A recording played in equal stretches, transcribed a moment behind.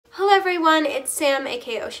everyone, it's Sam,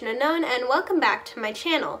 aka Ocean Unknown, and welcome back to my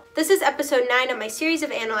channel. This is episode 9 of my series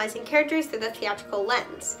of analyzing characters through the theatrical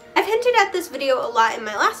lens. I've hinted at this video a lot in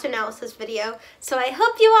my last analysis video, so I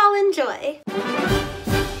hope you all enjoy.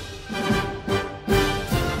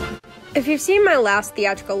 If you've seen my last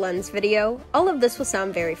Theatrical Lens video, all of this will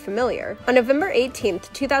sound very familiar. On November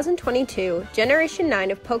 18th, 2022, Generation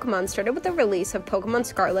 9 of Pokemon started with the release of Pokemon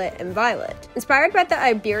Scarlet and Violet. Inspired by the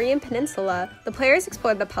Iberian Peninsula, the players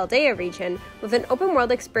explored the Paldea region with an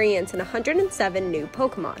open-world experience in 107 new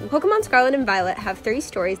Pokemon. Pokemon Scarlet and Violet have 3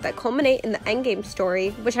 stories that culminate in the endgame story,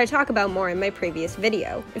 which I talk about more in my previous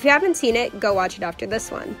video. If you haven't seen it, go watch it after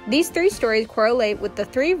this one. These 3 stories correlate with the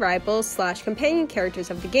 3 rivals/companion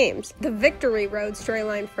characters of the games. The Victory Road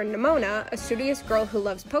storyline for Nemona, a studious girl who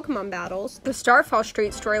loves Pokemon battles, the Starfall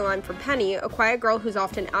Street storyline for Penny, a quiet girl who's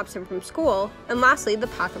often absent from school, and lastly, the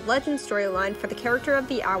Path of Legend storyline for the character of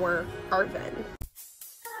the hour, Arven.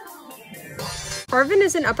 Arven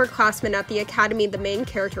is an upperclassman at the academy the main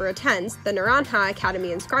character attends, the Naranja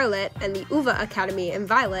Academy in Scarlet and the Uva Academy in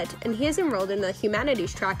Violet, and he is enrolled in the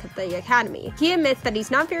humanities track at the academy. He admits that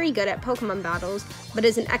he's not very good at Pokemon battles, but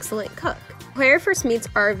is an excellent cook. The player first meets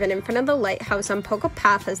Arven in front of the lighthouse on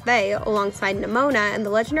Pokepath as they, alongside Nemona and the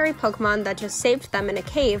legendary Pokemon that just saved them in a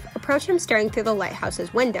cave, approach him staring through the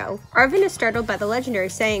lighthouse's window. Arven is startled by the legendary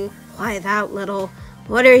saying, "Why that little?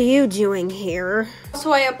 What are you doing here?"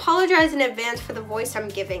 So I apologize in advance for the voice I'm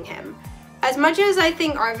giving him. As much as I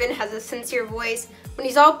think Arven has a sincere voice, when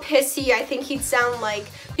he's all pissy, I think he'd sound like,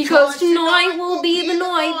 "Because tonight will be the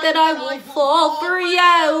night that I will fall for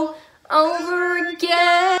you over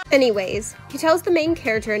again." Anyways, he tells the main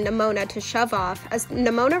character, Nemona, to shove off, as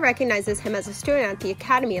Nemona recognizes him as a student at the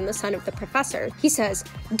academy and the son of the professor. He says,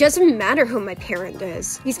 "Doesn't matter who my parent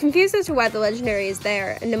is." He's confused as to why the legendary is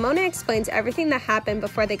there, and Nemona explains everything that happened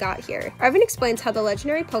before they got here. Arven explains how the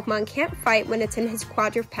legendary Pokemon can't fight when it's in his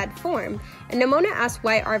quadruped form, and Nemona asks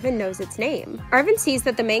why Arven knows its name. Arven sees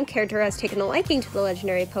that the main character has taken a liking to the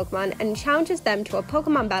legendary Pokemon and challenges them to a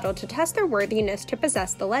Pokemon battle to test their worthiness to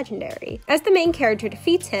possess the legendary. As the main character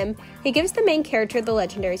defeats him, he gives the main character the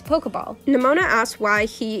legendary's Pokeball. Nemona asks why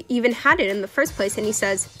he even had it in the first place, and he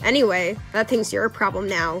says, "Anyway, that thing's your problem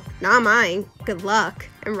now, not mine. Good luck,"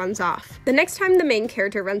 and runs off. The next time the main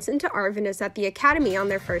character runs into Arven is at the academy on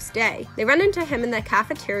their first day. They run into him in the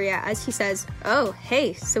cafeteria as he says, "Oh,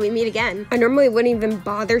 hey, so we meet again. I normally wouldn't even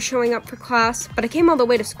bother showing up for class, but I came all the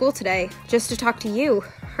way to school today just to talk to you,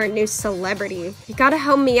 our new celebrity. You gotta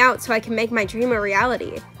help me out so I can make my dream a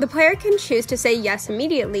reality." The player can choose to say yes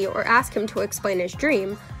immediately or ask him to explain his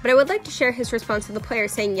dream, but I would like to share his response to the player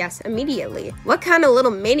saying yes immediately. What kind of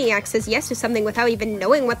little maniac says yes to something without even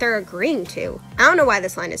knowing what they're agreeing to? I don't know why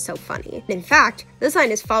this line is so funny. In fact, this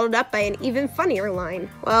line is followed up by an even funnier line.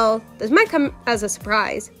 Well, this might come as a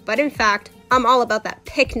surprise, but in fact, I'm all about that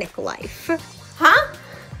picnic life. Huh?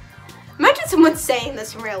 Imagine someone saying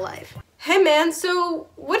this in real life. "Hey man, so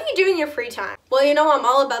what do you do in your free time?" "Well, you know, I'm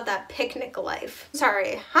all about that picnic life."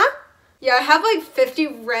 "Sorry, huh?" "Yeah, I have like 50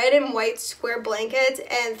 red and white square blankets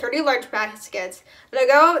and 30 large baskets, and I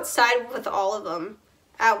go outside with all of them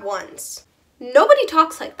at once." Nobody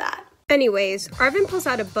talks like that. Anyways, Arven pulls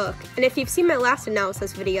out a book, and if you've seen my last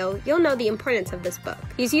analysis video, you'll know the importance of this book.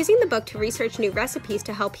 He's using the book to research new recipes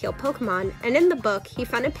to help heal Pokemon, and in the book, he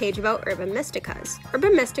found a page about Urban Mysticas.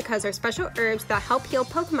 Urban Mysticas are special herbs that help heal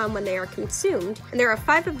Pokemon when they are consumed, and there are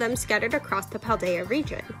 5 of them scattered across the Paldea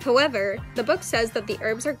region. However, the book says that the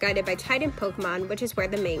herbs are guided by Titan Pokemon, which is where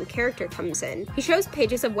the main character comes in. He shows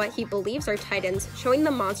pages of what he believes are Titans, showing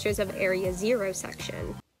the monsters of Area 0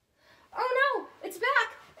 section. "Oh no, it's back!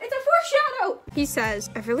 It's a foreshadow!" He says,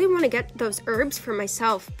 "I really want to get those herbs for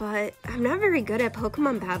myself, but I'm not very good at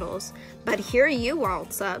Pokemon battles. But here you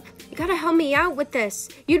waltz up. You gotta help me out with this.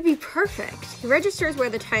 You'd be perfect." He registers where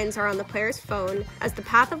the Titans are on the player's phone as the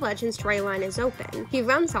Path of Legend storyline is open. He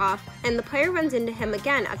runs off, and the player runs into him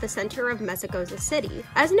again at the center of Mesagoza City.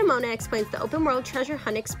 As Nemona explains the open world treasure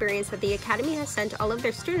hunt experience that the Academy has sent all of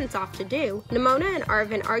their students off to do, Nemona and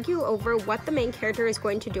Arven argue over what the main character is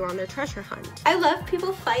going to do on their treasure hunt. "I love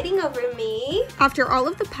people fighting over me." After all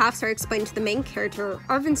of the paths are explained to the main character,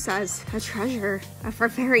 Arven says, "A treasure of our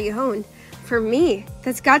very own. For me,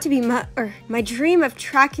 that's got to be my dream of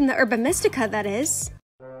tracking the Urban Mystica, that is."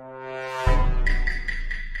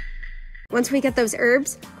 Once we get those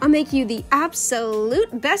herbs, I'll make you the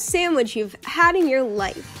absolute best sandwich you've had in your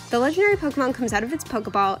life. The legendary Pokemon comes out of its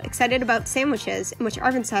Pokeball, excited about sandwiches, in which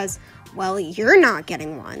Arven says, well, you're not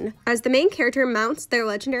getting one. As the main character mounts their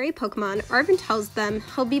legendary Pokemon, Arven tells them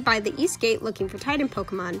he'll be by the East Gate looking for Titan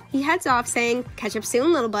Pokemon. He heads off saying, catch up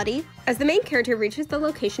soon, little buddy. As the main character reaches the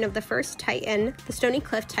location of the first Titan, the Stony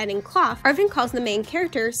Cliff Titan Cloth, Arven calls the main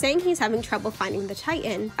character, saying he's having trouble finding the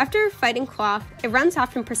Titan. After fighting Cloth, it runs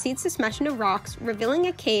off and proceeds to smash into rocks, revealing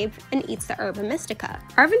a cave, and eats the Herba Mystica.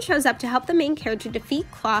 Arven shows up to help the main character defeat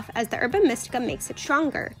Cloth as the Herba Mystica makes it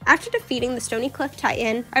stronger. After defeating the Stony Cliff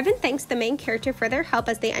Titan, Arven thanks the main character for their help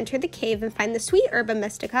as they enter the cave and find the sweet Herba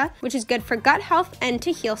Mystica, which is good for gut health and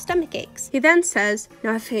to heal stomach aches. He then says,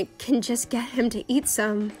 now if it can just get him to eat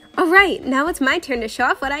some. Alright, now it's my turn to show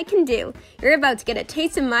off what I can do. You're about to get a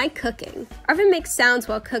taste of my cooking. Arven makes sounds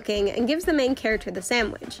while cooking and gives the main character the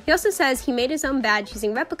sandwich. He also says he made his own badge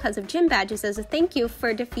using replicas of gym badges as a thank you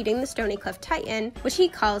for defeating the Stony Cliff Titan, which he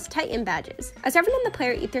calls Titan badges. As Arven and the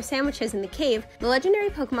player eat their sandwiches in the cave, the legendary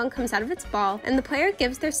Pokemon comes out of its ball and the player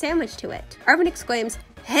gives their sandwich to it. Arven exclaims,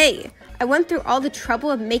 hey, I went through all the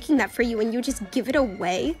trouble of making that for you and you just give it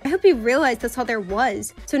away? I hope you realized that's all there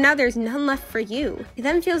was, so now there's none left for you. He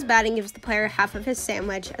then feels bad and gives the player half of his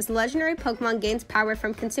sandwich as the legendary Pokemon gains power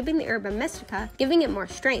from consuming the Herba Mystica, giving it more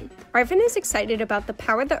strength. Arven is excited about the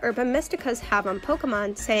power the Herba Mysticas have on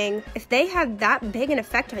Pokemon, saying, if they have that big an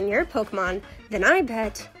effect on your Pokemon, then I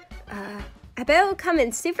bet it'll come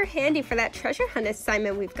in super handy for that treasure hunt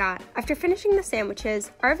assignment we've got. After finishing the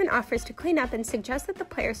sandwiches, Arven offers to clean up and suggests that the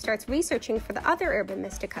player starts researching for the other Herba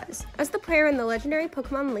Mysticas. As the player and the legendary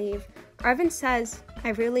Pokemon leave, Arven says, I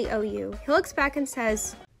really owe you. He looks back and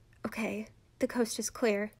says, okay, the coast is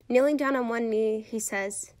clear. Kneeling down on one knee, he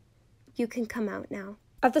says, you can come out now.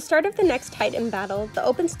 At the start of the next Titan battle, the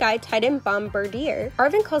Open Sky Titan Bombardier,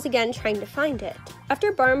 Arven calls again trying to find it.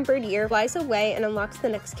 After Bombardier flies away and unlocks the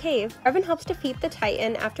next cave, Arven helps defeat the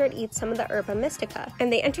Titan after it eats some of the Herba Mystica,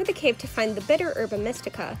 and they enter the cave to find the bitter Herba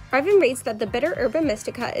Mystica. Arven reads that the bitter Herba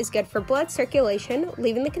Mystica is good for blood circulation,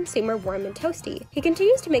 leaving the consumer warm and toasty. He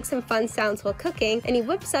continues to make some fun sounds while cooking, and he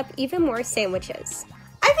whips up even more sandwiches.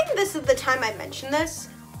 I think this is the time I mention this.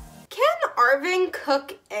 Can Arven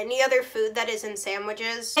cook any other food that isn't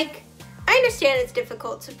sandwiches? Like, I understand it's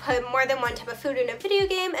difficult to put more than one type of food in a video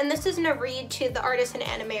game, and this isn't a read to the artists and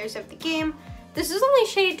animators of the game. This is only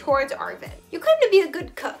shaded towards Arven. You claim to be a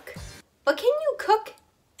good cook, but can you cook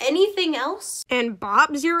anything else? And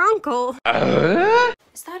Bob's your uncle.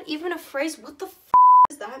 Is that even a phrase? What the f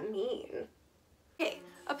does that mean? Okay.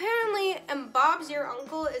 Apparently, and Bob's your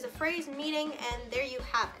uncle is a phrase meaning, and there you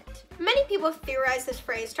have it. Many people theorize this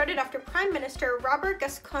phrase started after Prime Minister Robert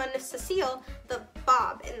Gascoigne Cecil, the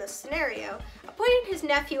Bob in this scenario, appointed his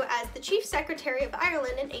nephew as the Chief Secretary of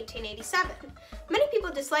Ireland in 1887. Many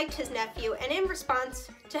people disliked his nephew, and in response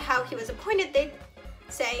to how he was appointed, they'd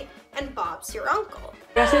say, and Bob's your uncle.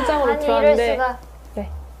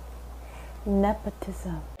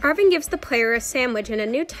 Nepotism. Arven gives the player a sandwich and a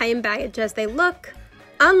new Titan badge as they look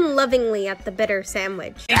unlovingly at the bitter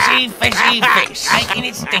sandwich. Fishy, fishy, fish. And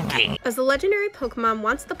it's stinky. As the legendary Pokemon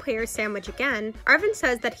wants the player's sandwich again, Arven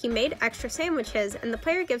says that he made extra sandwiches and the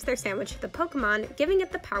player gives their sandwich to the Pokemon, giving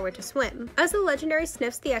it the power to swim. As the legendary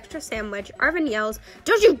sniffs the extra sandwich, Arven yells,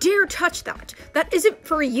 don't you dare touch that! That isn't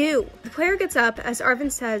for you! The player gets up as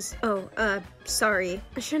Arven says, sorry.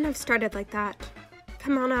 I shouldn't have started like that.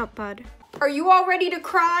 Come on out, bud. Are you all ready to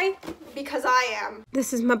cry? Because I am.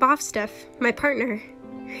 This is my Bobstiff, my partner.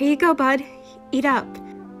 Here you go, bud. Eat up.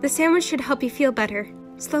 The sandwich should help you feel better.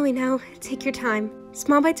 Slowly now, take your time.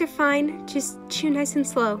 Small bites are fine, just chew nice and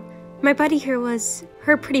slow. My buddy here was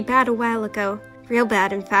hurt pretty bad a while ago. Real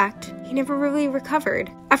bad, in fact. He never really recovered.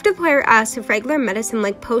 After the player asks if regular medicine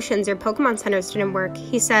like potions or Pokemon centers didn't work,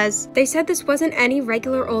 he says, they said this wasn't any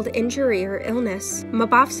regular old injury or illness. My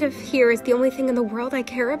Bobstiff here is the only thing in the world I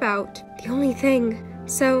care about. The only thing.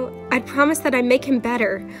 So, I'd promise that I'd make him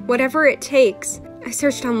better, whatever it takes. I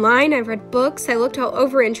searched online, I read books, I looked all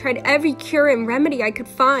over and tried every cure and remedy I could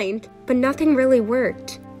find, but nothing really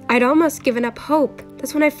worked. I'd almost given up hope.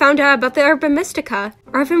 That's when I found out about the Herba Mystica.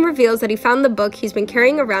 Arven reveals that he found the book he's been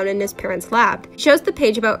carrying around in his parents' lab. He shows the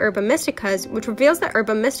page about Herba Mysticas, which reveals that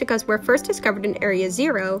Herba Mysticas were first discovered in Area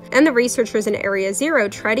 0, and the researchers in Area 0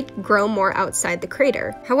 tried to grow more outside the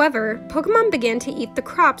crater. However, Pokemon began to eat the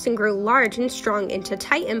crops and grew large and strong into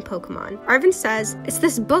Titan Pokemon. Arven says, it's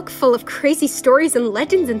this book full of crazy stories and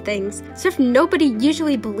legends and things, stuff nobody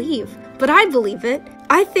usually believe. But I believe it.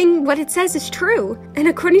 I think what it says is true. And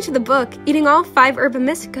according to the book, eating all 5 herba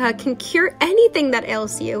mystica can cure anything that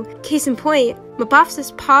ails you. Case in point,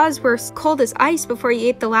 Mabostif's paws were cold as ice before he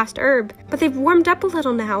ate the last herb, but they've warmed up a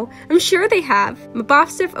little now. I'm sure they have.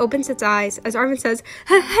 Mabostif opens its eyes as Arven says,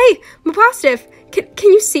 Hey, Mabostif,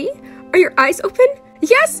 can you see? Are your eyes open?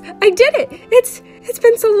 Yes, I did it! It's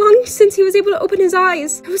been so long since he was able to open his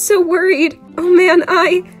eyes. I was so worried. Oh man,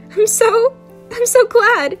 I'm so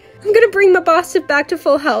glad. I'm gonna bring Mabostif back to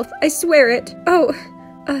full health. I swear it. Oh,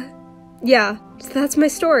 yeah. So that's my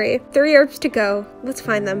story. 3 herbs to go. Let's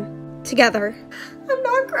find them. Together. I'm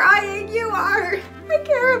not crying, you are. I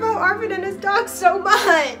care about Arven and his dog so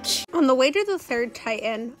much. On the way to the 3rd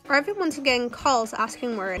Titan, Arven once again calls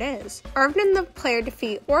asking where it is. Arven and the player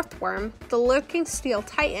defeat Orthworm, the lurking steel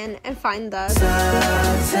titan, and find the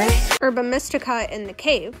herba mystica in the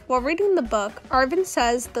cave. While reading the book, Arven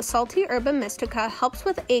says the salty herba mystica helps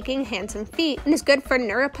with aching hands and feet and is good for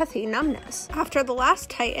neuropathy numbness. After the last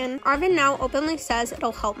titan, Arven now openly says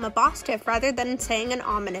it'll help Mabostif rather than saying an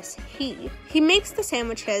ominous he. He makes the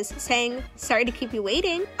sandwiches, saying, sorry to keep you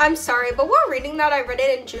waiting. I'm sorry, but while reading that, I read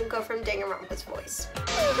it in Junko from Danganronpa's voice.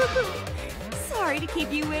 Sorry to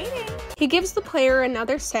keep you waiting. He gives the player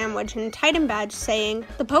another sandwich and Titan badge, saying,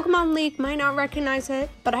 the Pokemon League might not recognize it,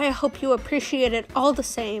 but I hope you appreciate it all the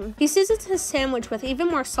same. He seasons his sandwich with even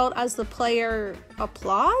more salt as the player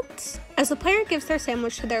applauds? As the player gives their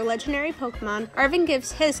sandwich to their legendary Pokemon, Arven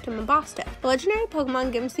gives his to Mabostif. The legendary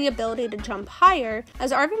Pokemon gives the ability to jump higher,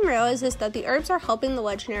 as Arven realizes that the herbs are helping the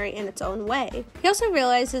legendary in its own way. He also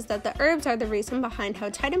realizes that the herbs are the reason behind how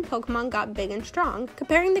Titan Pokemon got big and strong,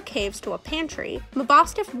 comparing the caves to a pantry.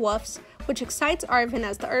 Mabostif woofs, which excites Arven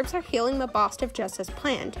as the herbs are healing Mabostif just as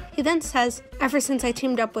planned. He then says, ever since I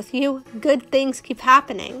teamed up with you, good things keep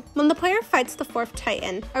happening. When the player fights the 4th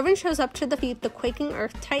Titan, Arven shows up to defeat the Quaking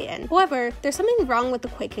Earth Titan. However, there's something wrong with the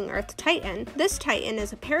Quaking Earth Titan. This Titan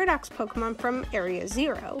is a Paradox Pokemon from Area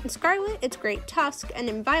 0. In Scarlet, it's Great Tusk, and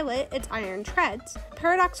in Violet, it's Iron Treads.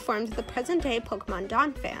 Paradox formed the present-day Pokemon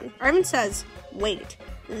Donphan. Arven says, wait,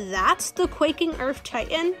 that's the Quaking Earth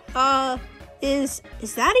Titan? Is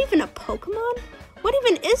that even a Pokemon? What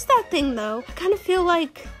even is that thing, though? I kind of feel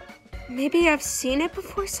like maybe I've seen it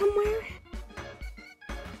before somewhere.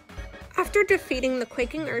 After defeating the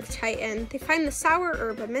Quaking Earth Titan, they find the sour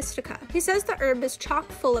herba mystica. He says the herb is chock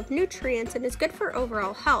full of nutrients and is good for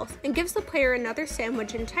overall health, and gives the player another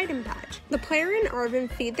sandwich and Titan badge. The player and Arven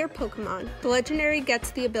feed their Pokemon. The legendary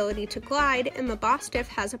gets the ability to glide, and Mabostif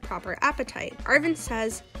has a proper appetite. Arven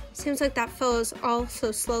says, seems like that fellow's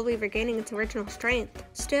also slowly regaining its original strength.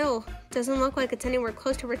 Still, doesn't look like it's anywhere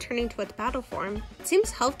close to returning to its battle form. It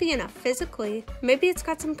seems healthy enough physically. Maybe it's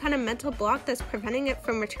got some kind of mental block that's preventing it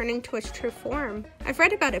from returning to its true form. I've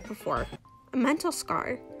read about it before. A mental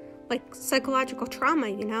scar. Like psychological trauma,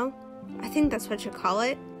 you know? I think that's what you call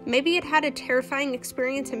it. Maybe it had a terrifying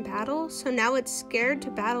experience in battle, so now it's scared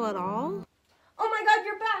to battle at all? Oh my god,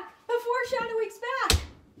 you're back! The foreshadowing's back!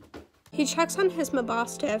 He checks on his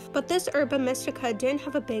Mabostif, but this herba mystica didn't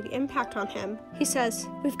have a big impact on him. He says,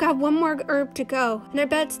 we've got one more herb to go, and I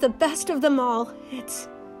bet it's the best of them all. It's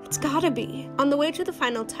gotta be. On the way to the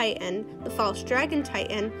final Titan, the False Dragon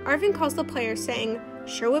Titan, Arven calls the player saying,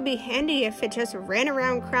 sure would be handy if it just ran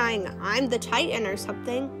around crying, I'm the Titan or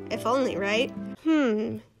something. If only, right?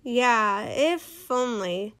 Yeah, if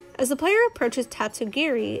only. As the player approaches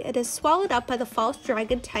Tatsugiri, it is swallowed up by the false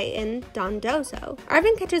dragon titan, Dondozo.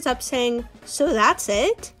 Arven catches up saying, so that's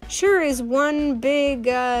it? Sure is one big,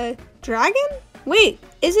 dragon? Wait,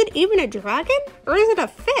 is it even a dragon? Or is it a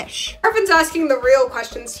fish? Arven's asking the real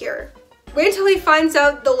questions here. Wait until he finds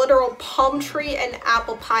out the literal palm tree and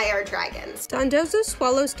apple pie are dragons. Dondozo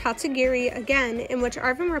swallows Tatsugiri again, in which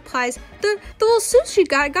Arven replies, the little sushi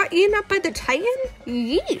guy got eaten up by the titan?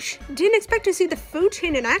 Yeesh, didn't expect to see the food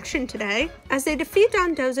chain in action today. As they defeat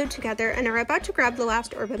Dondozo together and are about to grab the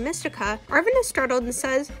last herba mystica, Arven is startled and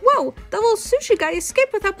says, whoa, the little sushi guy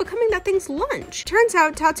escaped without becoming that thing's lunch. Turns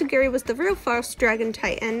out Tatsugiri was the real false dragon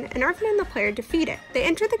titan, and Arven and the player defeat it. They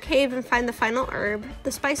enter the cave and find the final herb,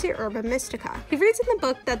 the spicy herba mystica. He reads in the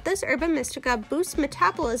book that this herba mystica boosts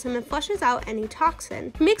metabolism and flushes out any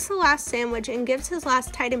toxin. He makes the last sandwich and gives his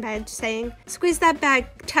last Titan badge, saying, squeeze that bag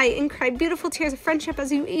tight and cry beautiful tears of friendship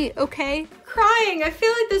as you eat, okay? Crying! I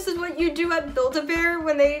feel like this is what you do at Build-A-Bear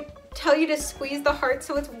when they tell you to squeeze the heart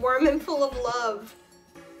so it's warm and full of love.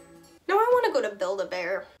 Now I want to go to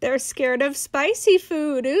Build-A-Bear. They're scared of spicy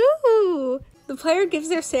food, ooh! The player gives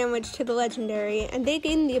their sandwich to the legendary, and they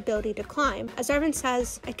gain the ability to climb. As Arven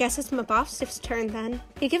says, I guess it's Mabostif's turn then.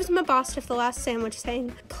 He gives Mabostif the last sandwich,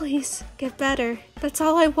 saying, please, get better. That's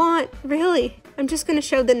all I want, really. I'm just gonna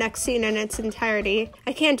show the next scene in its entirety.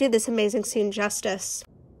 I can't do this amazing scene justice.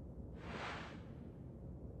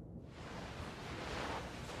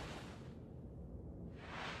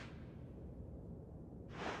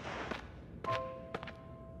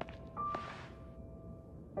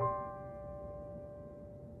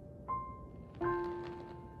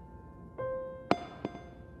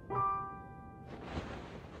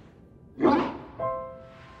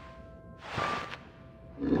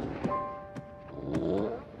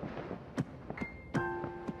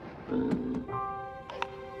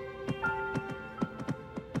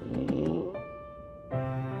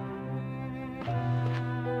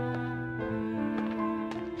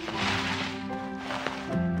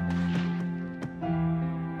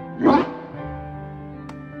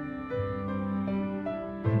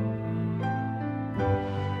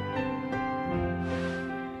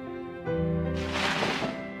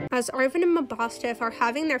 As Arven and Mabostif are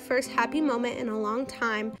having their first happy moment in a long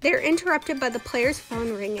time, they are interrupted by the player's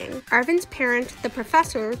phone ringing. Arven's parent, the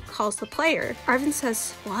professor, calls the player. Arven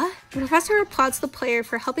says, what? The professor applauds the player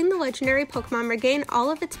for helping the legendary Pokemon regain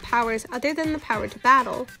all of its powers other than the power to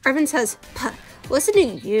battle. Arven says, listen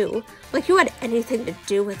to you, like you had anything to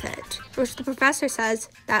do with it. Which the professor says,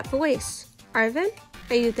 that voice. Arven,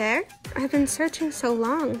 are you there? I've been searching so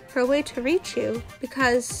long for a way to reach you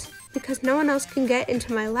because no one else can get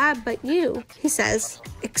into my lab but you. He says,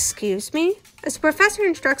 excuse me? As the professor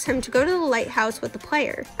instructs him to go to the lighthouse with the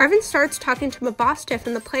player, Arven starts talking to Mabostif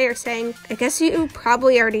and the player saying, I guess you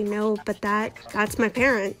probably already know, but that's my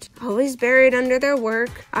parent. Always buried under their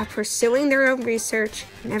work, pursuing their own research,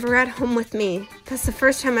 never at home with me. That's the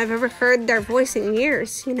first time I've ever heard their voice in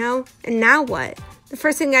years, you know? And now what? The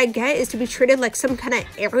first thing I get is to be treated like some kind of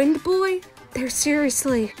errand boy? They're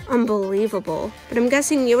seriously unbelievable. But I'm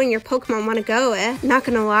guessing you and your Pokemon want to go, eh? Not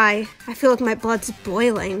gonna lie, I feel like my blood's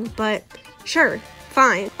boiling, but sure,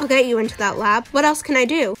 fine. I'll get you into that lab. What else can I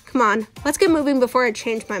do? Come on, let's get moving before I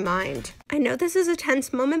change my mind. I know this is a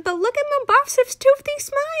tense moment, but look at Mabostif's toothy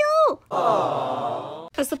smile! Aww.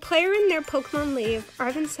 As the player and their Pokemon leave,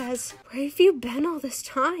 Arven says, where have you been all this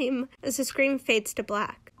time? As the screen fades to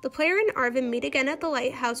black. The player and Arven meet again at the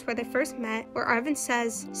lighthouse where they first met, where Arven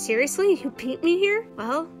says, seriously, you beat me here?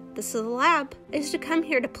 Well, this is the lab. I used to come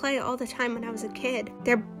here to play all the time when I was a kid.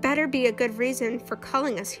 There better be a good reason for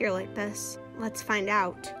calling us here like this. Let's find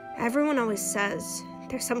out. Everyone always says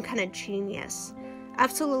they're some kind of genius.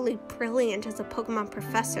 Absolutely brilliant as a Pokemon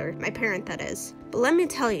professor, my parent that is. But let me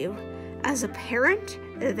tell you, as a parent,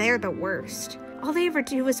 they're the worst. All they ever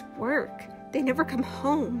do is work. They never come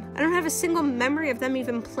home. I don't have a single memory of them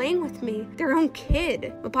even playing with me. Their own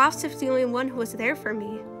kid. Mabostif's the only one who was there for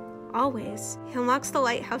me. Always. He unlocks the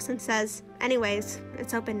lighthouse and says, anyways,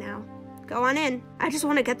 it's open now. Go on in. I just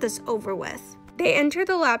want to get this over with. They enter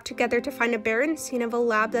the lab together to find a barren scene of a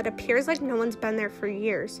lab that appears like no one's been there for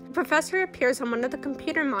years. The professor appears on one of the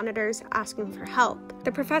computer monitors asking for help.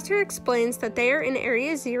 The professor explains that they are in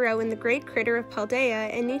Area 0 in the Great Crater of Paldea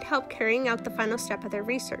and need help carrying out the final step of their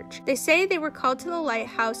research. They say they were called to the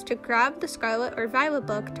lighthouse to grab the Scarlet or Violet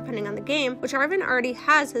book, depending on the game, which Arven already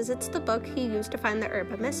has as it's the book he used to find the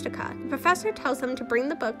Herba Mystica. The professor tells them to bring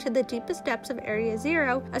the book to the deepest depths of Area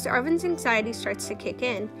 0 as Arven's anxiety starts to kick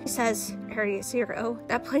in. He says, Area 0?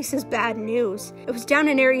 That place is bad news. It was down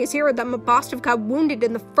in Area 0 that Mabostif got wounded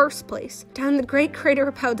in the first place, down in the Great Crater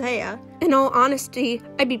of Paldea. In all honesty,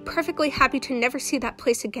 I'd be perfectly happy to never see that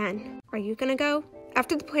place again. Are you gonna go?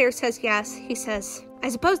 After the player says yes, he says, I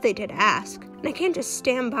suppose they did ask, and I can't just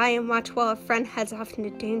stand by and watch while a friend heads off into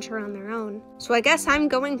danger on their own. So I guess I'm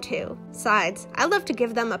going to. Besides, I'd love to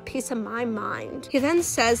give them a piece of my mind. He then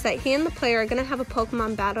says that he and the player are going to have a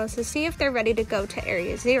Pokemon battle to see if they're ready to go to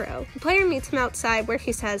Area 0. The player meets him outside where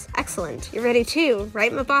he says, excellent, you're ready too,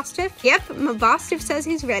 right Mabostif? Yep, Mabostif says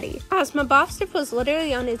he's ready. As Mabostif was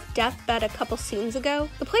literally on his deathbed a couple scenes ago,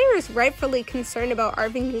 the player is rightfully concerned about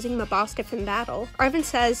Arven using Mabostif in battle. Arven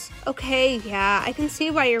says, okay, yeah, I can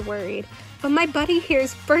see why you're worried. But my buddy here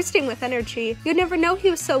is bursting with energy. You'd never know he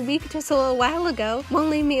was so weak just a little while ago. Won't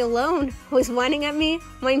leave me alone. Always whining at me,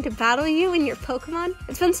 wanting to battle you and your Pokemon.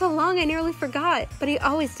 It's been so long I nearly forgot. But he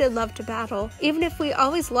always did love to battle. Even if we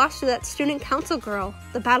always lost to that student council girl,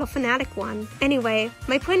 the battle fanatic one. Anyway,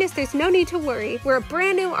 my point is there's no need to worry. We're a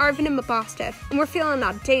brand new Arven and Mabostif, and we're feeling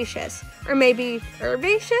audacious. Or maybe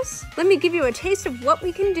herbaceous? Let me give you a taste of what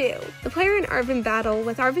we can do. The player and Arven battle,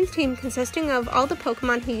 with Arven's team consisting of all the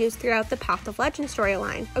Pokemon he used throughout the Path of Legend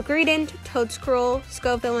storyline. A Greedent, Toedscruel,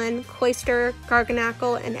 Scovillain, Cloyster,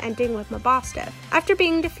 Garganacl, and ending with Mabostiff. After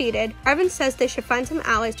being defeated, Arven says they should find some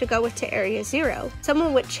allies to go with to Area 0.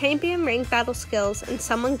 Someone with champion rank battle skills and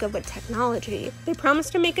someone good with technology. They promise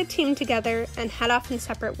to make a team together and head off in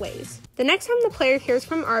separate ways. The next time the player hears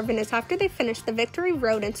from Arven is after they finish the Victory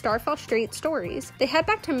Road and Starfall Street stories. They head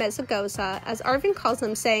back to Mesagoza as Arven calls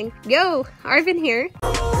them saying, "Yo, Arven here."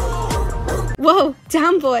 Whoa,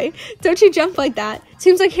 down boy, don't you jump like that.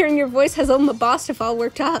 Seems like hearing your voice has old Mabostiff all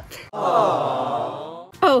worked up.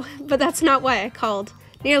 Aww. Oh, but that's not why I called.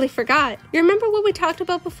 Nearly forgot. You remember what we talked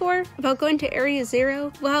about before? About going to Area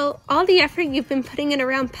 0? Well, all the effort you've been putting in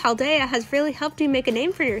around Paldea has really helped you make a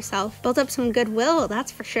name for yourself. Built up some goodwill,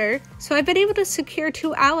 that's for sure. So I've been able to secure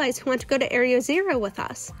 2 allies who want to go to Area 0 with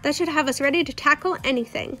us. That should have us ready to tackle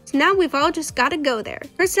anything. So now we've all just gotta go there.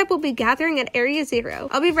 First up, we'll be gathering at Area 0.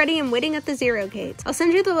 I'll be ready and waiting at the 0 gates. I'll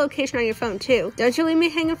send you the location on your phone too. Don't you leave me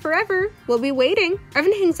hanging forever. We'll be waiting.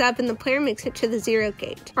 Arven hangs up and the player makes it to the 0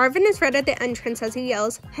 gate. Arven is right at the entrance as he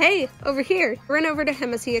yells, "Hey, over here." Run over to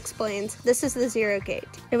him as he explains, "This is the 0 gate.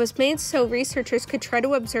 It was made so researchers could try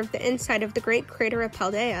to observe the inside of the great crater of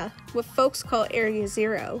Paldea, what folks call Area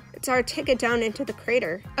 0. It's our ticket down into the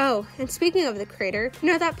crater. Oh, and speaking of the crater,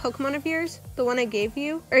 you know that Pokemon of yours? The one I gave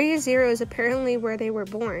you? Area 0 is apparently where they were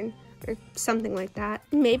born." Or something like that.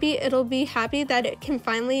 Maybe it'll be happy that it can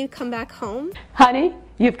finally come back home? Honey,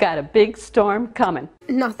 you've got a big storm coming.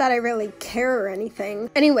 Not that I really care or anything.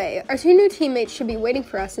 Anyway, our 2 new teammates should be waiting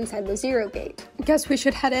for us inside the 0 gate. Guess we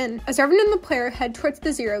should head in. As Arven and the player head towards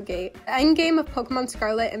the 0 gate, the endgame of Pokemon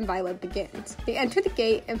Scarlet and Violet begins. They enter the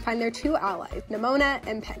gate and find their 2 allies, Nemona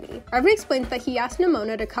and Penny. Arven explains that he asked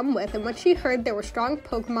Nemona to come with, and when she heard there were strong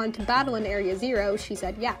Pokemon to battle in Area 0, she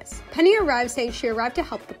said yes. Penny arrives saying she arrived to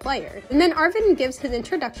help the player. And then Arven gives his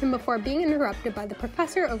introduction before being interrupted by the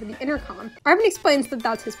professor over the intercom. Arven explains that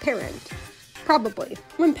that's his parent. Probably.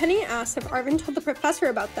 When Penny asks if Arven told the professor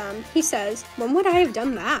about them, he says, "When would I have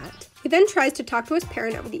done that?" He then tries to talk to his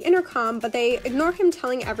parent over the intercom, but they ignore him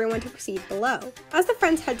telling everyone to proceed below. As the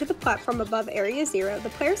friends head to the platform above Area 0, the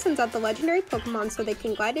player sends out the legendary Pokemon so they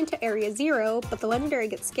can glide into Area 0, but the legendary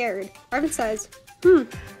gets scared. Arven says,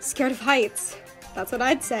 scared of heights. That's what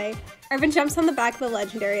I'd say. Arven jumps on the back of the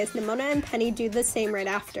legendary as Nemona and Penny do the same right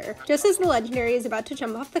after. Just as the legendary is about to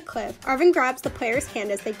jump off the cliff, Arven grabs the player's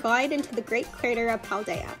hand as they glide into the great crater of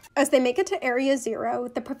Paldea. As they make it to Area 0,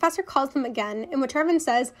 the professor calls them again, in which Arven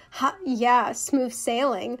says, "Ha, yeah, smooth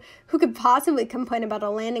sailing. Who could possibly complain about a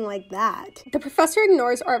landing like that?" The professor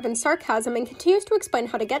ignores Arven's sarcasm and continues to explain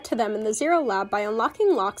how to get to them in the 0 lab by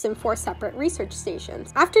unlocking locks in 4 separate research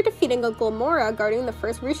stations. After defeating a Glomora guarding the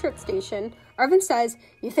first research station, Arven says,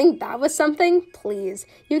 "You think that was something? Please.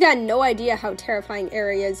 You got no idea how terrifying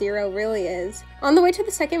Area 0 really is." On the way to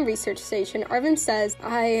the second research station, Arven says,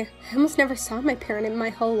 I almost never saw my parent in my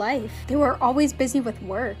whole life. They were always busy with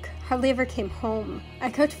work. Hardly ever came home. I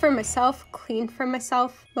cooked for myself, cleaned for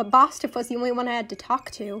myself. Mabostiff was the only one I had to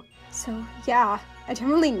talk to. So yeah, I don't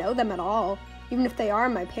really know them at all, even if they are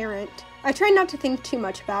my parent. I tried not to think too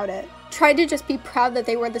much about it. Tried to just be proud that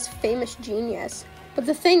they were this famous genius. But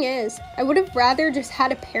the thing is, I would have rather just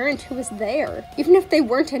had a parent who was there, even if they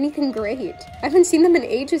weren't anything great. I haven't seen them in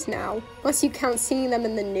ages now, unless you count seeing them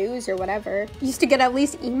in the news or whatever. Used to get at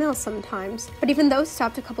least emails sometimes, but even those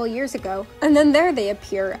stopped a couple years ago. And then there they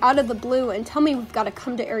appear, out of the blue, and tell me we've got to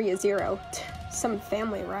come to Area 0. Some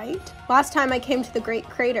family, right? Last time I came to the Great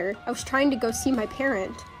Crater, I was trying to go see my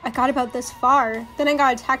parent. I got about this far, then I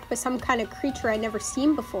got attacked by some kind of creature I'd never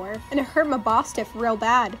seen before, and it hurt Mabostiff real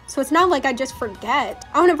bad. So it's not like I just forget.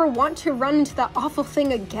 I don't ever want to run into that awful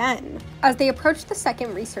thing again. As they approach the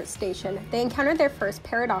second research station, they encounter their first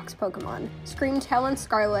Paradox Pokemon, Screamtail in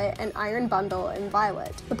Scarlet and Iron Bundle in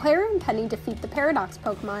Violet. The player and Penny defeat the Paradox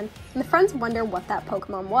Pokemon, and the friends wonder what that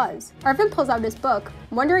Pokemon was. Arven pulls out his book,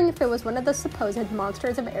 wondering if it was one of the supposed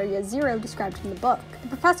monsters of Area 0 described in the book. The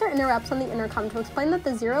professor interrupts on the intercom to explain that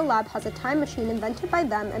the 0 lab has a time machine invented by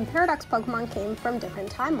them and Paradox Pokemon came from different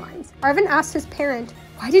timelines. Arven asks his parent,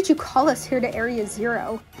 "Why did you call us here to Area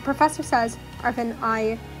 0? The professor says, "Arven,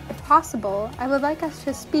 if possible, I would like us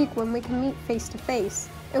to speak when we can meet face to face.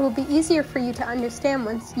 It will be easier for you to understand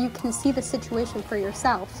once you can see the situation for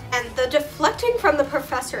yourself." And the deflecting from the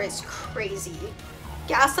professor is crazy.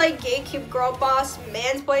 Gaslight, gatekeep, girl boss,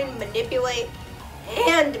 mansplain, manipulate,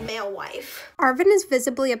 and male wife. Arven is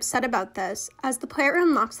visibly upset about this as the player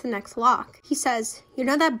unlocks the next lock. He says, "You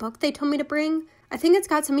know that book they told me to bring? I think it's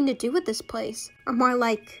got something to do with this place. Or more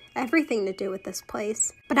like, everything to do with this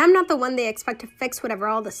place. But I'm not the one they expect to fix whatever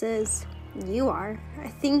all this is. You are. I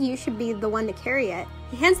think you should be the one to carry it.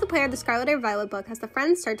 He hands the player the Scarlet or Violet book as the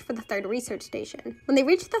friends search for the third research station. When they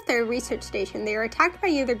reach the third research station, they are attacked by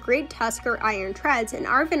either Great Tusk or Iron Treads, and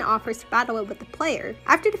Arven offers to battle it with the player.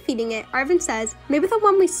 After defeating it, Arven says, maybe the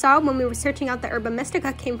one we saw when we were searching out the Herba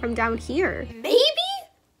Mystica came from down here. Maybe?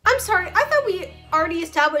 I'm sorry, I thought we already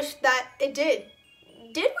established that it did.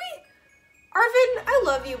 Did we? Arven, I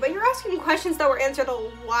love you, but you're asking questions that were answered a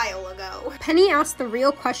while ago. Penny asks the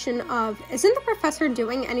real question of, isn't the professor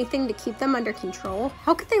doing anything to keep them under control?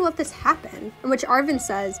 How could they let this happen? In which Arven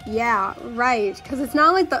says, yeah, right, because it's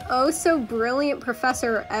not like the oh-so-brilliant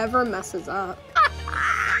professor ever messes up.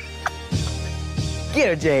 Get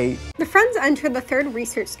her, Jade. The friends enter the third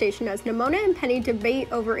research station as Nemona and Penny debate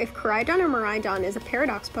over if Koraidon or Miraidon is a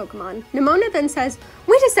Paradox Pokemon. Nemona then says,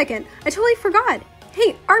 wait a second, I totally forgot.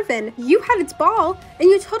 Hey, Arven, you had its ball, and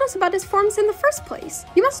you told us about its forms in the first place.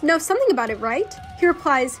 You must know something about it, right? He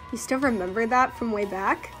replies, you still remember that from way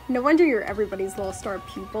back? No wonder you're everybody's little star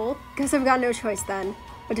pupil. Guess I've got no choice then.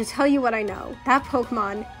 But to tell you what I know, that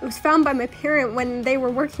Pokemon, it was found by my parent when they were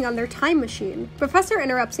working on their time machine. Professor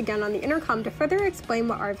interrupts again on the intercom to further explain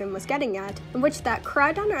what Arven was getting at, in which that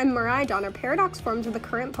Koraidon and Miraidon are paradox forms of the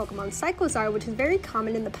current Pokemon Cyclozar, which is very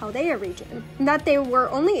common in the Paldea region, and that they were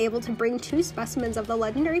only able to bring 2 specimens of the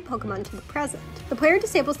legendary Pokemon to the present. The player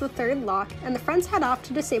disables the third lock, and the friends head off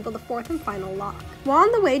to disable the fourth and final lock. While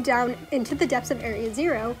on the way down into the depths of Area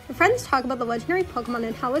 0, the friends talk about the legendary Pokemon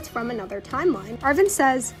and how it's from another timeline. Arven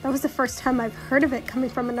says, that was the first time I've heard of it coming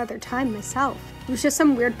from another time myself. It was just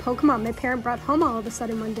some weird Pokemon my parent brought home all of a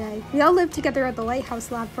sudden one day. We all lived together at the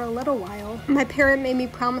Lighthouse Lab for a little while. My parent made me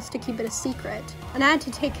promise to keep it a secret, and I had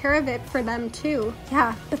to take care of it for them too.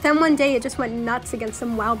 Yeah, but then one day it just went nuts against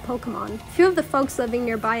some wild Pokemon. A few of the folks living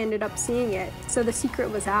nearby ended up seeing it, so the secret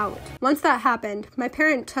was out. Once that happened, my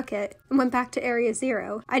parent took it and went back to Area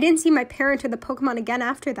 0. I didn't see my parent or the Pokemon again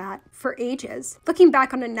after that, for ages. Looking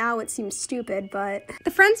back on it now, it seems stupid, but...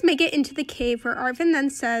 The friends make it into the cave where Arven then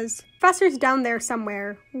says, Professor's down there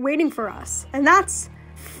somewhere, waiting for us. And that's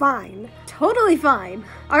fine. Totally fine.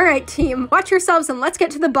 Alright, team, watch yourselves and let's get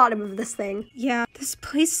to the bottom of this thing. Yeah, this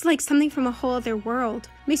place is like something from a whole other world.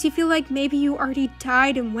 Makes you feel like maybe you already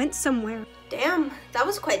died and went somewhere. Damn, that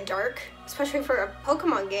was quite dark, especially for a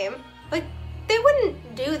Pokemon game. Like, they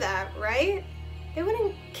wouldn't do that, right? They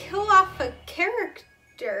wouldn't kill off a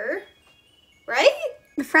character, right?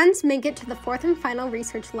 The friends make it to the fourth and final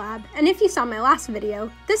research lab, and if you saw my last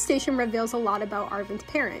video, this station reveals a lot about Arven's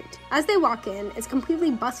parent. As they walk in, it's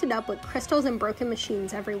completely busted up with crystals and broken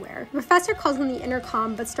machines everywhere. The professor calls on the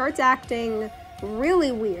intercom, but starts acting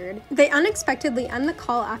really weird. They unexpectedly end the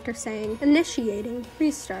call after saying, initiating,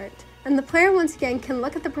 restart. And the player once again can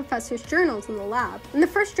look at the professor's journals in the lab. In the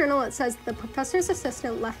first journal it says the professor's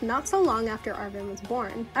assistant left not so long after Arven was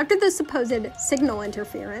born. After the supposed signal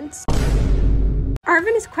interference,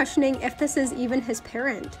 Arven is questioning if this is even his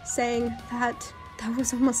parent, saying that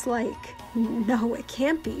was almost like, no, it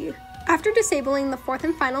can't be. After disabling the fourth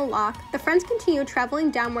and final lock, the friends continue traveling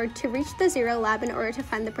downward to reach the Zero Lab in order to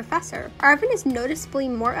find the professor. Arven is noticeably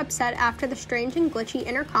more upset after the strange and glitchy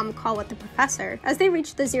intercom call with the professor. As they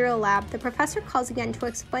reach the Zero Lab, the professor calls again to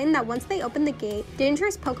explain that once they open the gate,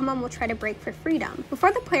 dangerous Pokemon will try to break for freedom.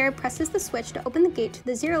 Before the player presses the switch to open the gate to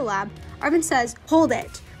the Zero Lab, Arven says, hold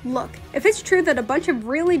it! Look, if it's true that a bunch of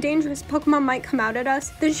really dangerous Pokemon might come out at us,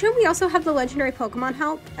 then shouldn't we also have the legendary Pokemon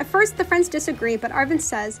help? At first, the friends disagree, but Arven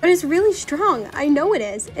says, but it's really strong. I know it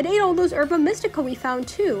is. It ate all those Herba Mystica we found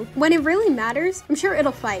too. When it really matters, I'm sure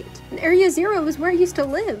it'll fight. And Area 0 is where it used to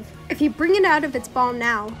live. If you bring it out of its ball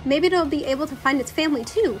now, maybe it'll be able to find its family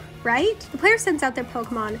too, right? The player sends out their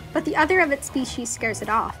Pokemon, but the other of its species scares it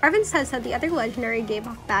off. Arven says that the other legendary gave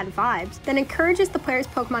off bad vibes, then encourages the player's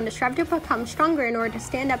Pokemon to strive to become stronger in order to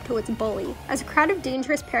stand up to its bully. As a crowd of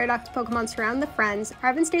dangerous Paradox Pokemon surround the friends,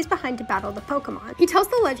 Arven stays behind to battle the Pokemon. He tells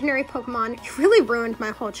the legendary Pokemon, you really ruined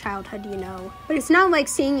my whole childhood, you know. But it's not like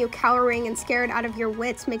seeing you cowering and scared out of your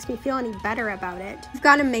wits makes me feel any better about it. You've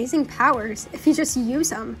got amazing powers, if you just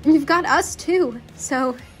use them. And you've got us too,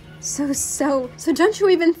 so don't you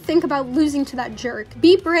even think about losing to that jerk.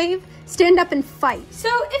 Be brave, stand up and fight. So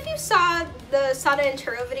if you saw the Sada and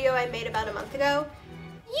Turo video I made about a month ago,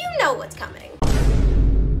 you know what's coming.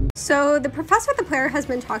 So the professor the player has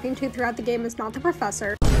been talking to throughout the game is not the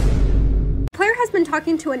professor. The player has been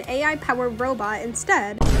talking to an AI-powered robot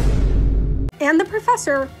instead. And the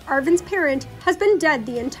professor, Arven's parent, has been dead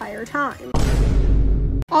the entire time.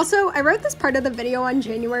 Also, I wrote this part of the video on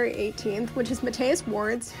January 18th, which is Mateus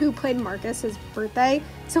Ward's, who played Marcus's birthday.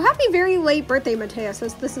 So happy very late birthday, Mateus,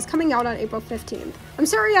 as this is coming out on April 15th. I'm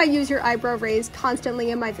sorry I use your eyebrow raise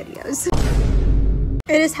constantly in my videos.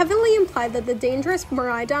 It is heavily implied that the dangerous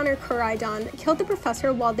Miraidon or Koraidon killed the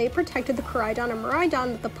professor while they protected the Koraidon or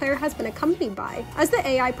Miraidon that the player has been accompanied by, as the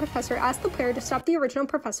AI professor asked the player to stop the original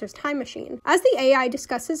professor's time machine. As the AI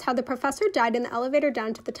discusses how the professor died in the elevator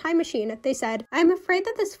down to the time machine, they said, "I am afraid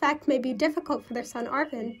that this fact may be difficult for their son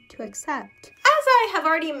Arven to accept." As I have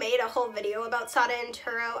already made a whole video about Sada and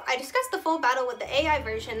Turo, I discussed the full battle with the AI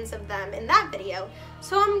versions of them in that video,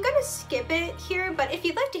 so I'm gonna skip it here, but if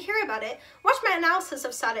you'd like to hear about it, watch my analysis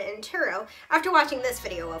of Sada and Turo after watching this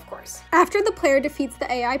video, of course. After the player defeats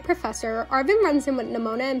the AI professor, Arven runs in with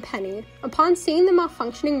Nimona and Penny, upon seeing the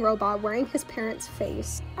malfunctioning robot wearing his parents'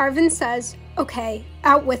 face. Arven says, "Okay,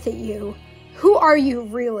 out with it, you. Who are you,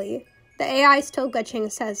 really?" The AI, still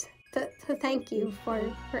glitching, says, Thank you for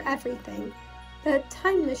everything. The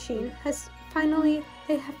time machine has finally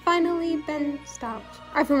been stopped."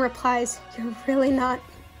 Arven replies, "You're really not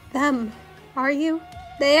them, are you?"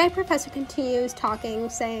 The AI professor continues talking,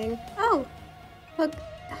 saying, "Oh, look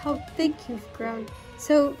how big you've grown.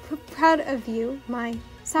 So proud of you,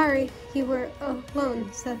 sorry you were alone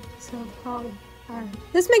so long."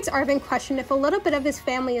 This makes Arven question if a little bit of his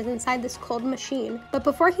family is inside this cold machine, but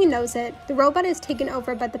before he knows it, the robot is taken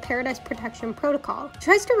over by the Paradise Protection Protocol. He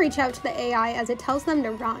tries to reach out to the AI as it tells them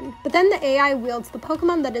to run, but then the AI wields the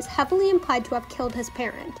Pokemon that is heavily implied to have killed his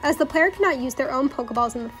parent. As the player cannot use their own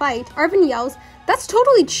Pokeballs in the fight, Arven yells, "That's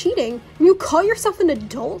totally cheating! You call yourself an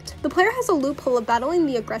adult?" The player has a loophole of battling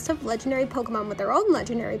the aggressive legendary Pokemon with their own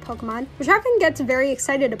legendary Pokemon, which Arven gets very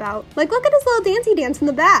excited about. Like, look at his little dancey dance in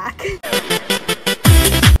the back!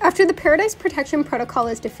 After the Paradise Protection Protocol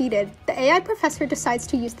is defeated, the AI professor decides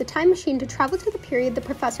to use the time machine to travel to the period the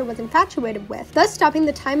professor was infatuated with, thus stopping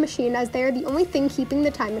the time machine as they are the only thing keeping the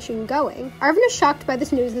time machine going. Arven is shocked by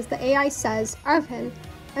this news as the AI says, "Arven,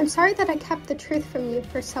 I'm sorry that I kept the truth from you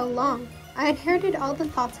for so long. I inherited all the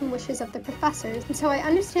thoughts and wishes of the professors, and so I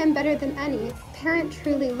understand better than any. Parent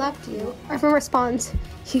truly loved you." Arven responds,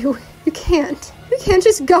 You can't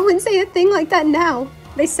just go and say a thing like that now."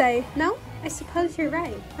 They say, "No? I suppose you're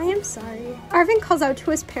right. I am sorry." Arven calls out to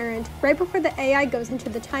his parent right before the AI goes into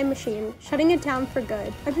the time machine, shutting it down for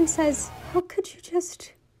good. Arven says, "How could you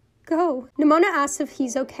just go?" Nimona asks if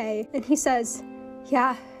he's okay, and he says,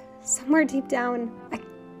 "Yeah, somewhere deep down, I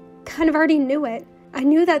kind of already knew it. I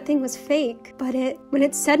knew that thing was fake, but when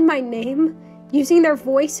it said my name, using their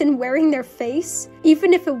voice and wearing their face,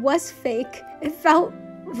 even if it was fake, it felt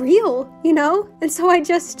real, you know? And so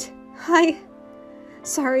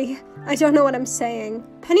sorry, I don't know what I'm saying."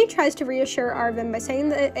 Penny tries to reassure Arven by saying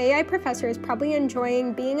that the AI professor is probably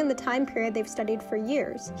enjoying being in the time period they've studied for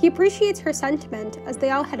years. He appreciates her sentiment as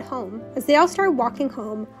they all head home. As they all start walking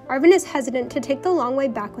home, Arven is hesitant to take the long way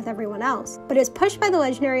back with everyone else, but is pushed by the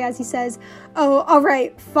legendary as he says, "Oh,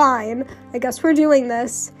 alright, fine. I guess we're doing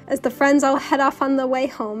this," as the friends all head off on the way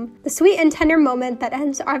home. The sweet and tender moment that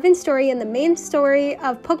ends Arven's story and the main story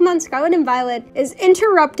of Pokemon Scarlet and Violet is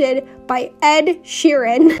interrupted by Ed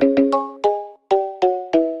Sheeran.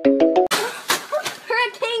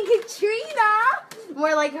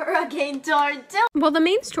 More like Hurricane Tornado. While the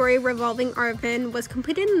main story revolving Arven was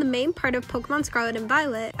completed in the main part of Pokemon Scarlet and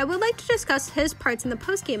Violet, I would like to discuss his parts in the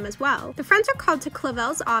postgame as well. The friends are called to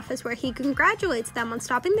Clavel's office where he congratulates them on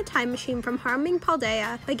stopping the time machine from harming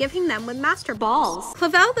Paldea by giving them with Master Balls.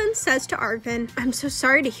 Clavel then says to Arven, "I'm so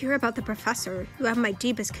sorry to hear about the professor. You have my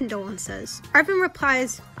deepest condolences." Arven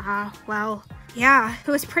replies, well, yeah, it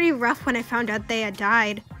was pretty rough when I found out they had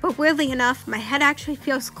died, but weirdly enough, my head actually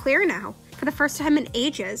feels clear now. For the first time in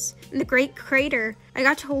ages. In the Great Crater, I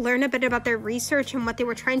got to learn a bit about their research and what they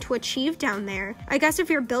were trying to achieve down there. I guess if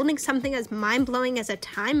you're building something as mind-blowing as a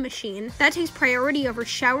time machine, that takes priority over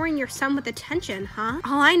showering your son with attention, huh?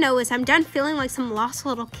 All I know is I'm done feeling like some lost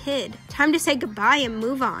little kid. Time to say goodbye and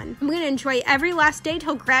move on. I'm gonna enjoy every last day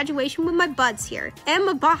till graduation with my buds here. And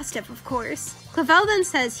my boss stuff, of course. Clavel then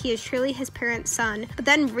says he is truly his parent's son, but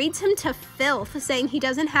then reads him to filth, saying he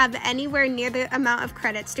doesn't have anywhere near the amount of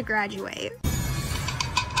credits to graduate.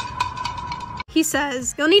 He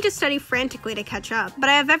says, "You'll need to study frantically to catch up, but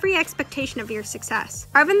I have every expectation of your success."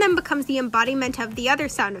 Arven then becomes the embodiment of the other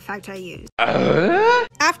sound effect I used.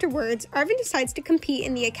 Afterwards, Arven decides to compete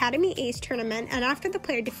in the Academy Ace tournament, and after the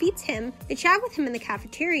player defeats him, they chat with him in the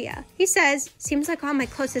cafeteria. He says, "Seems like all my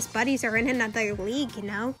closest buddies are in another league, you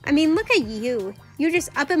know? I mean, look at you. you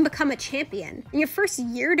just up and become a champion in your first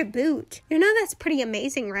year to boot. You know that's pretty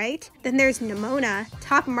amazing, right? Then there's Nimona,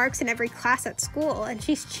 top marks in every class at school, and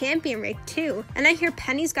she's champion rank too. And I hear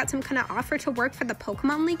Penny's got some kind of offer to work for the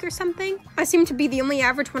Pokemon League or something. I seem to be the only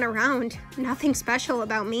average one around. Nothing special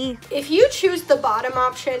about me. If you choose the bottom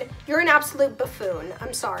option, you're an absolute buffoon.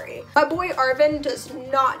 I'm sorry. My boy Arven does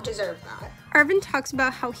not deserve that. Arven talks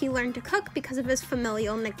about how he learned to cook because of his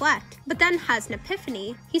familial neglect, but then has an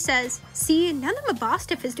epiphany. He says, "See, now that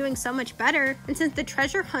Mabostiff is doing so much better, and since the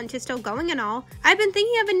treasure hunt is still going and all, I've been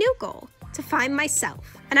thinking of a new goal, to find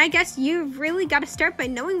myself. And I guess you've really got to start by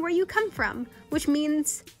knowing where you come from, which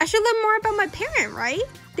means I should learn more about my parent, right?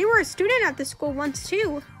 They were a student at the school once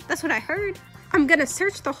too. That's what I heard. I'm gonna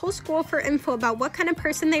search the whole school for info about what kind of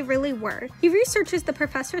person they really were." He researches the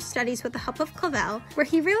professor's studies with the help of Clavel, where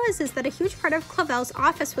he realizes that a huge part of Clavel's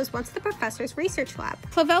office was once the professor's research lab.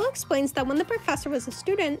 Clavel explains that when the professor was a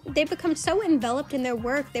student, they become so enveloped in their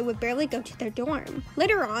work they would barely go to their dorm.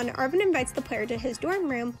 Later on, Arven invites the player to his dorm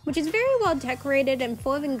room, which is very well decorated and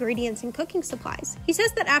full of ingredients and cooking supplies. He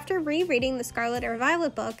says that after rereading the Scarlet or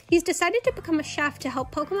Violet book, he's decided to become a chef to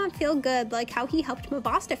help Pokemon feel good like how he helped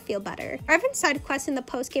Mabostiff feel better. Arven's side quest in the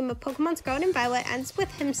post-game of Pokemon Scarlet and Violet ends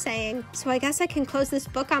with him saying, "So I guess I can close this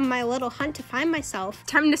book on my little hunt to find myself.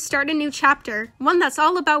 Time to start a new chapter, one that's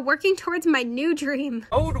all about working towards my new dream."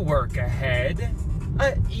 Old work ahead.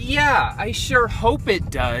 Yeah, I sure hope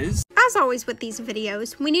it does. As always with these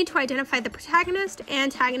videos, we need to identify the protagonist,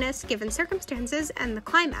 antagonist, given circumstances, and the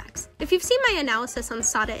climax. If you've seen my analysis on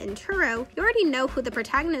Sada and Turo, you already know who the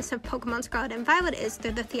protagonist of Pokemon Scarlet and Violet is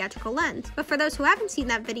through the Theatrical Lens, but for those who haven't seen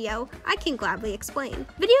that video, I can gladly explain.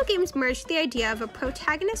 Video games merge the idea of a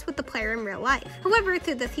protagonist with the player in real life. However,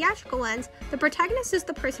 through the Theatrical Lens, the protagonist is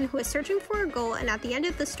the person who is searching for a goal, and at the end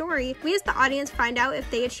of the story, we as the audience find out if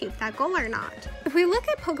they achieved that goal or not. If we look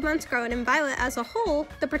at Pokemon Scarlet and Violet as a whole,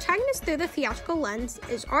 the protagonist through the Theatrical Lens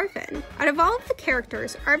is Arven. Out of all of the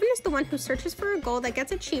characters, Arven is the one who searches for a goal that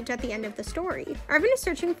gets achieved at the end of the story. Arven is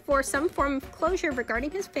searching for some form of closure regarding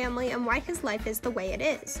his family and why his life is the way it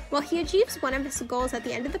is. While he achieves one of his goals at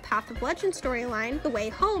the end of the Path of Legend storyline, The Way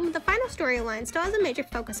Home, the final storyline still has a major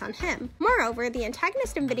focus on him. Moreover, the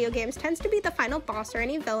antagonist in video games tends to be the final boss or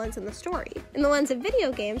any villains in the story. In the lens of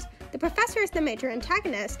video games, the professor is the major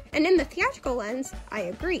antagonist, and in the Theatrical Lens, I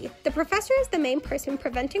agree. The professor is the main person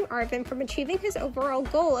preventing Arven from achieving his overall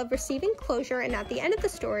goal of receiving closure, and at the end of the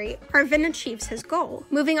story, Arven achieves his goal.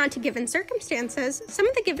 Moving on to given circumstances, some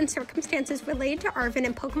of the given circumstances related to Arven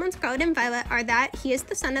in Pokemon Scarlet and Violet are that he is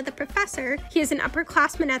the son of the professor, he is an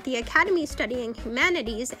upperclassman at the academy studying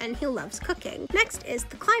humanities, and he loves cooking. Next is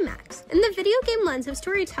the climax. In the video game lens of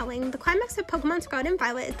storytelling, the climax of Pokemon Scarlet and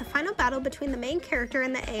Violet is the final battle between the main character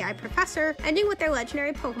and the AI professor, ending with their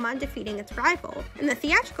legendary Pokemon defeating its rival. In the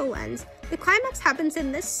Theatrical Lens, the climax happens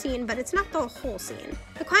in this scene, but it's not the whole scene.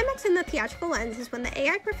 The climax in the Theatrical Lens is when the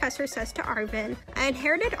AI professor says to Arven, "I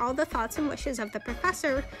inherited all the thoughts and wishes of the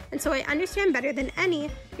professor, and so I understand better than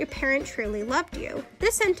any, your parent truly loved you."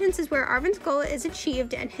 This sentence is where Arven's goal is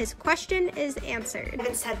achieved and his question is answered. I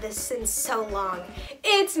haven't said this in so long.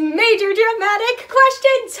 It's major dramatic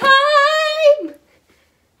question time!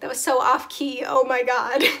 That was so off-key, oh my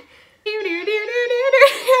god.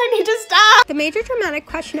 I need to stop! The major dramatic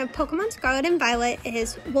question of Pokemon Scarlet and Violet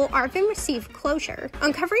is, will Arven receive closure?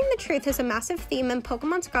 Uncovering the truth is a massive theme in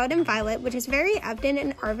Pokemon Scarlet and Violet, which is very evident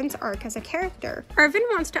in Arven's arc as a character. Arven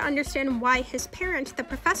wants to understand why his parent, the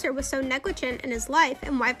professor, was so negligent in his life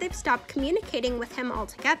and why they've stopped communicating with him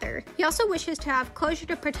altogether. He also wishes to have closure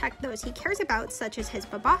to protect those he cares about, such as his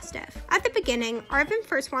Mabostiff. At the beginning, Arven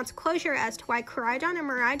first wants closure as to why Koraidon and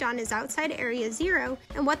Miraidon is outside Area 0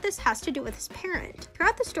 and what this has to do with his parent.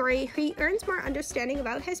 Throughout the story, he earns more understanding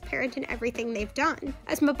about his parent and everything they've done.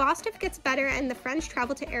 As Mabostiff gets better and the friends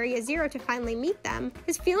travel to Area 0 to finally meet them,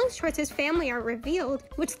 his feelings towards his family are revealed,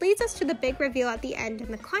 which leads us to the big reveal at the end in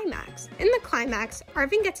the climax. In the climax,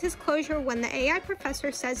 Arven gets his closure when the AI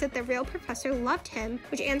professor says that the real professor loved him,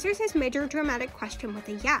 which answers his major dramatic question with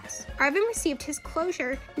a yes. Arven received his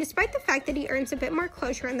closure, and despite the fact that he earns a bit more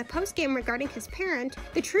closure in the post-game regarding his parent,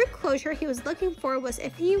 the true closure he was looking for was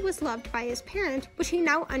if he was loved by his parent, which he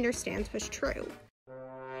now understands was true.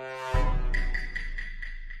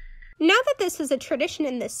 Now that this is a tradition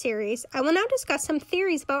in this series, I will now discuss some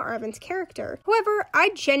theories about Arven's character. However, I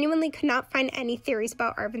genuinely could not find any theories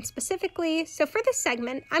about Arven specifically, so for this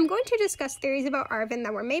segment, I'm going to discuss theories about Arven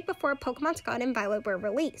that were made before Pokemon Scarlet and Violet were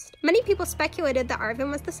released. Many people speculated that Arven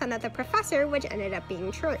was the son of the professor, which ended up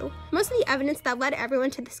being true. Most of the evidence that led everyone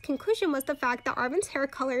to this conclusion was the fact that Arven's hair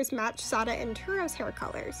colors matched Sada and Turo's hair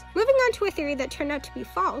colors. Moving on to a theory that turned out to be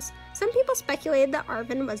false, some people speculated that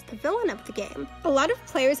Arven was the villain of the game. A lot of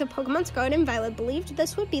players of Pokemon Scarlet and Violet believed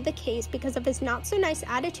this would be the case because of his not-so-nice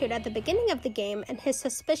attitude at the beginning of the game and his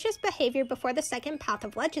suspicious behavior before the second Path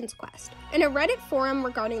of Legends quest. In a Reddit forum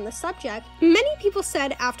regarding the subject, many people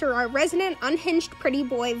said after our resident unhinged pretty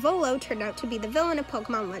boy Volo turned out to be the villain of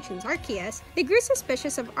Pokemon Legends Arceus, they grew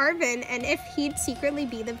suspicious of Arven and if he'd secretly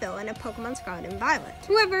be the villain of Pokemon Scarlet and Violet.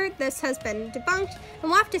 However, this has been debunked, and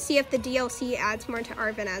we'll have to see if the DLC adds more to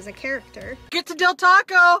Arven as a character. Get to Del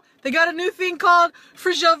Taco! They got a new thing called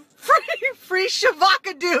Free Shavakadu!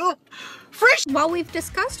 While we've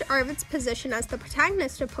discussed Arven's position as the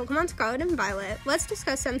protagonist of Pokemon Scarlet and Violet, let's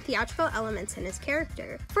discuss some theatrical elements in his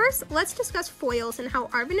character. First, let's discuss foils and how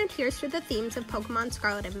Arven adheres to the themes of Pokemon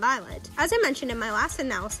Scarlet and Violet. As I mentioned in my last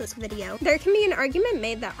analysis video, there can be an argument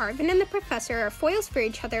made that Arven and the Professor are foils for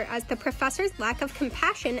each other as the Professor's lack of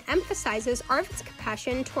compassion emphasizes Arven's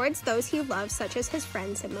compassion towards those he loves, such as his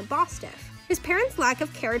friends and Mabostiff. His parents' lack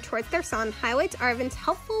of care towards their son highlights Arven's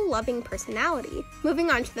helpful, loving personality.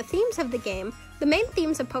 Moving on to the themes of the game, the main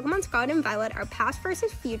themes of Pokemon Scarlet and Violet are past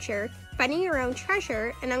versus future, finding your own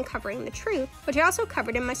treasure, and uncovering the truth, which I also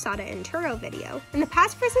covered in my Sada and Turo video. In the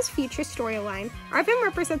past versus future storyline, Arven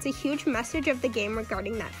represents a huge message of the game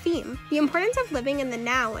regarding that theme, the importance of living in the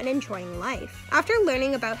now and enjoying life. After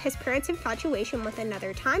learning about his parents' infatuation with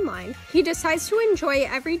another timeline, he decides to enjoy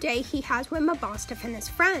every day he has with Mabostiff and his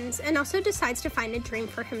friends, and also decides to find a dream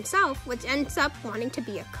for himself, which ends up wanting to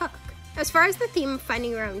be a cook. As far as the theme of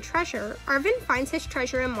finding your own treasure, Arven finds his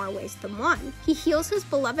treasure in more ways than one. He heals his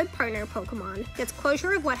beloved partner Pokemon, gets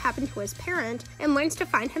closure of what happened to his parent, and learns to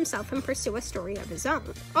find himself and pursue a story of his own.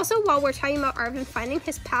 Also, while we're talking about Arven finding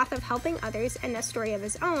his path of helping others and a story of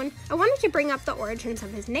his own, I wanted to bring up the origins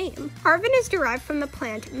of his name. Arven is derived from the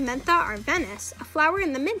plant Mentha arvenis, a flower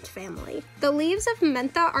in the mint family. The leaves of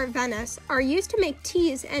Mentha arvenis are used to make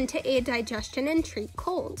teas and to aid digestion and treat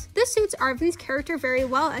colds. This suits Arven's character very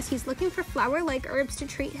well as he's looking for flower-like herbs to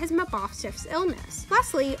treat his Mabostiff's illness.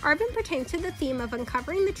 Lastly, Arven pertains to the theme of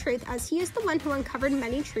uncovering the truth as he is the one who uncovered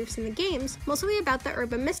many truths in the games, mostly about the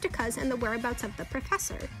Herba Mysticas and the whereabouts of the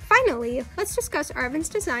Professor. Finally, let's discuss Arven's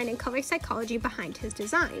design and color psychology behind his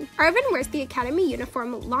design. Arven wears the Academy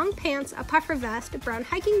uniform, long pants, a puffer vest, brown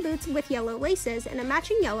hiking boots with yellow laces, and a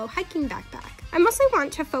matching yellow hiking backpack. I mostly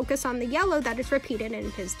want to focus on the yellow that is repeated in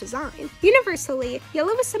his design. Universally,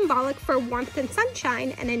 yellow is symbolic for warmth and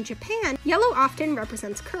sunshine, and in Japan, yellow often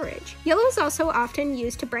represents courage. Yellow is also often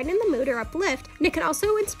used to brighten the mood or uplift, and it can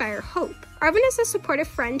also inspire hope. Arven is a supportive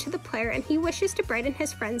friend to the player and he wishes to brighten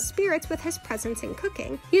his friends' spirits with his presence in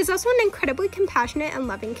cooking. He is also an incredibly compassionate and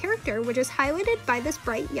loving character, which is highlighted by this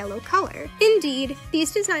bright yellow color. Indeed,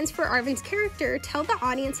 these designs for Arven's character tell the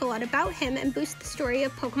audience a lot about him and boost the story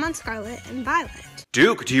of Pokemon Scarlet and Violet.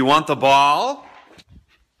 Duke, do you want the ball?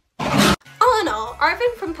 All in all,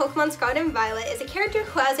 Arven from Pokemon Scarlet and Violet is a character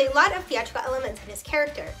who has a lot of theatrical elements in his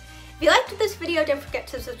character. If you liked this video, don't forget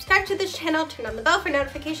to subscribe to this channel, turn on the bell for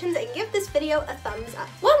notifications, and give this video a thumbs up.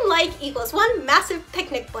 1 like equals 1 massive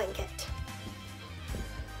picnic blanket.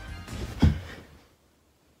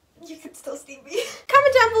 You can still see me.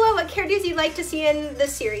 Comment down below what characters you'd like to see in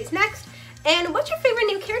this series next, and what's your favorite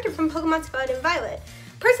new character from Pokemon Scarlet and Violet?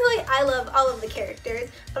 Personally, I love all of the characters,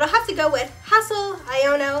 but I'll have to go with Hassel,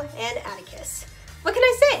 Iono, and Atticus. What can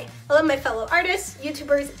I say? I love my fellow artists,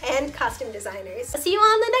 YouTubers, and costume designers. I'll see you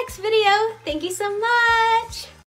all in the next video. Thank you so much!